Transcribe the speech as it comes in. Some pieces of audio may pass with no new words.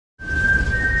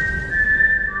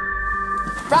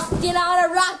Rocking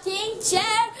on a rocking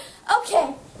chair.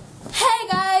 Okay. Hey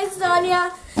guys,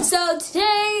 Sonia. So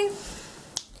today,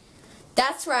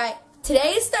 that's right,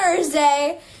 today's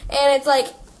Thursday, and it's like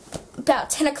about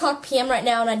 10 o'clock p.m. right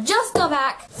now, and I just got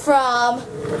back from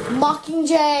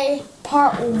Mockingjay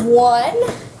Part 1.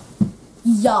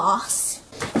 Yas.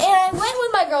 And I went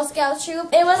with my Girl Scout troop.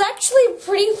 It was actually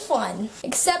pretty fun,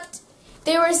 except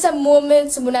there were some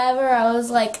moments whenever I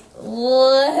was like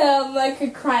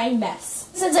a crying mess.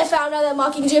 Since I found out that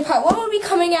Mockingjay Part 1 would be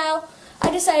coming out, I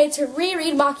decided to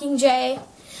reread Mockingjay.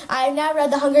 I've now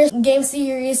read the Hunger Games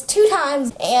series 2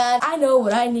 times, and I know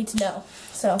what I need to know.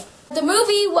 So, the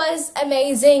movie was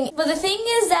amazing, but the thing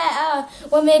is that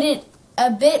what made it a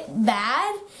bit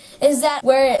bad is that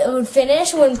where it would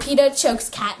finish when Peeta chokes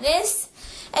Katniss,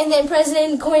 and then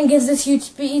President Coin gives this huge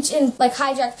speech and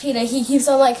hijacks Peeta. He keeps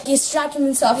on he's distracting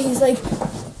himself. He's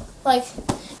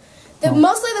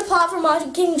mostly the plot for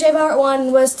Mockingjay Part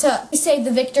 1 was to save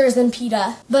the victors and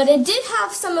Peeta. But it did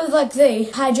have some of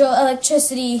the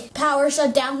hydroelectricity power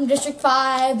shut down from District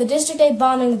 5, the District 8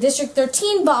 bombing, the District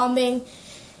 13 bombing,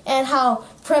 and how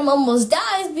Prim almost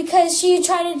dies because she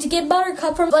tried to get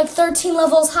Buttercup from 13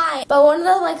 levels high. But one of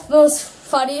the most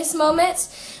funniest moments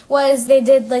was they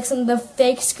did some of the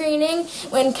fake screening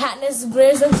when Katniss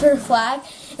wears up her flag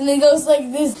and then goes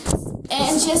like this,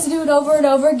 and she has to do it over and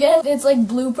over again. It's like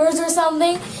bloopers or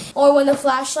something. Or when the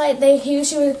flashlight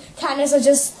Katniss was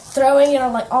just throwing it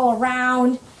all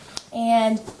around,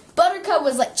 and Buttercup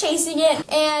was chasing it.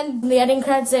 And the ending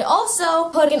credits, they also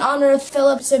put in honor of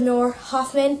Philip Seymour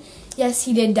Hoffman. Yes,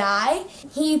 he did die.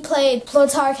 He played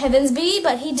Plutarch Heavensbee,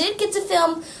 but he did get to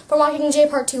film for Mockingjay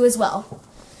Part 2 as well.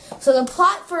 So the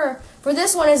plot for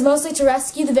this one is mostly to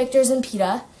rescue the victors and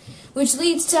Peeta, which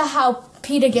leads to how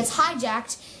Peeta gets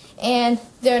hijacked, and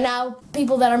there are now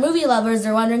people that are movie lovers.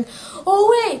 They're wondering, oh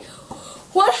wait,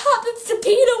 what happens to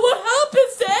Peeta? What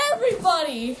happens to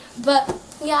everybody? But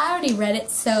yeah, I already read it,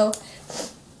 so.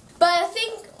 But I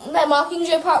think that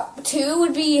Mockingjay Part 2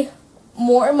 would be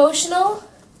more emotional,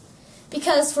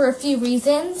 because for a few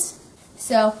reasons.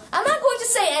 So I'm not going to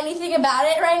say anything about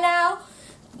it right now.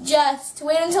 Just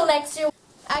wait until next year.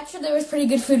 Actually, there was pretty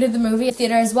good food at the movie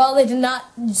theater as well. They did not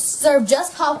serve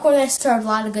just popcorn. They served a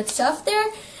lot of good stuff there.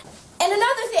 And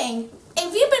another thing,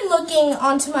 if you've been looking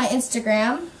onto my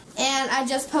Instagram, and I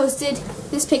just posted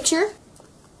this picture,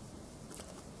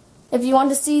 if you want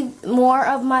to see more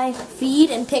of my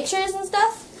feed and pictures and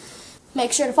stuff,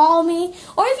 make sure to follow me.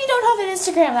 Or if you don't have an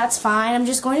Instagram, that's fine. I'm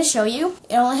just going to show you.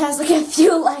 It only has a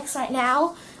few likes right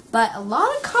now, but a lot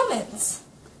of comments.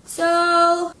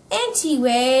 So,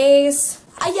 anyways,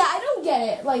 yeah, I don't get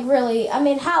it. Really, I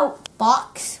mean, how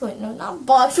Box? Wait, no, not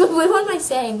Box. What am I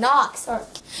saying? Nox, or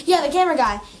yeah, the camera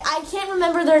guy. I can't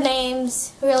remember their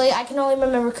names really. I can only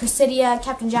remember Chrysidia,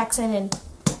 Captain Jackson, and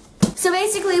so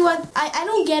basically, what I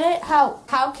don't get it.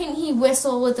 How can he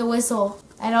whistle with a whistle?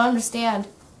 I don't understand.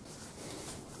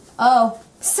 Oh,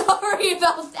 sorry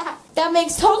about that. That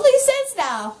makes totally sense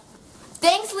now.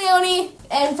 Thanks, Leonie.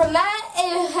 And from that,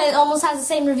 it almost has the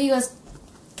same review as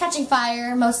Catching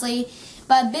Fire, mostly,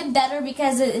 but a bit better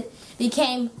because it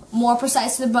became more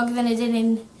precise to the book than it did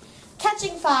in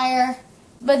Catching Fire.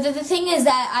 But the thing is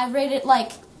that I rated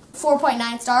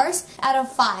 4.9 stars out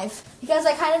of 5 because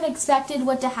I kind of expected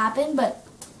what to happen, but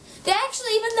they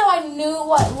actually, even though I knew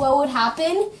what would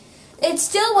happen, it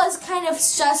still was kind of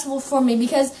stressful for me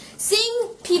because seeing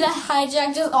Peeta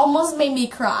hijack just almost made me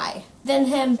cry. Then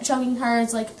him choking her is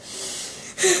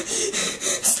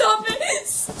stop it,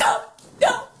 stop,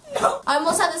 no, no. I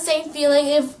almost had the same feeling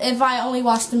if I only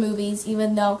watched the movies,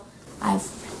 even though I've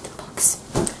read the books.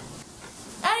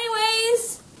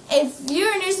 Anyways, if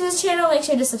you're new to this channel, make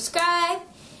sure to subscribe.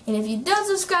 And if you don't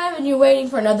subscribe and you're waiting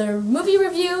for another movie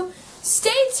review,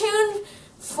 stay tuned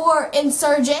for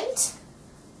Insurgent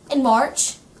in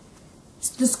March,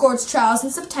 The Scorched Trials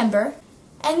in September,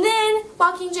 and then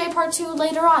Mockingjay Part 2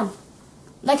 later on.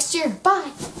 Next year. Bye!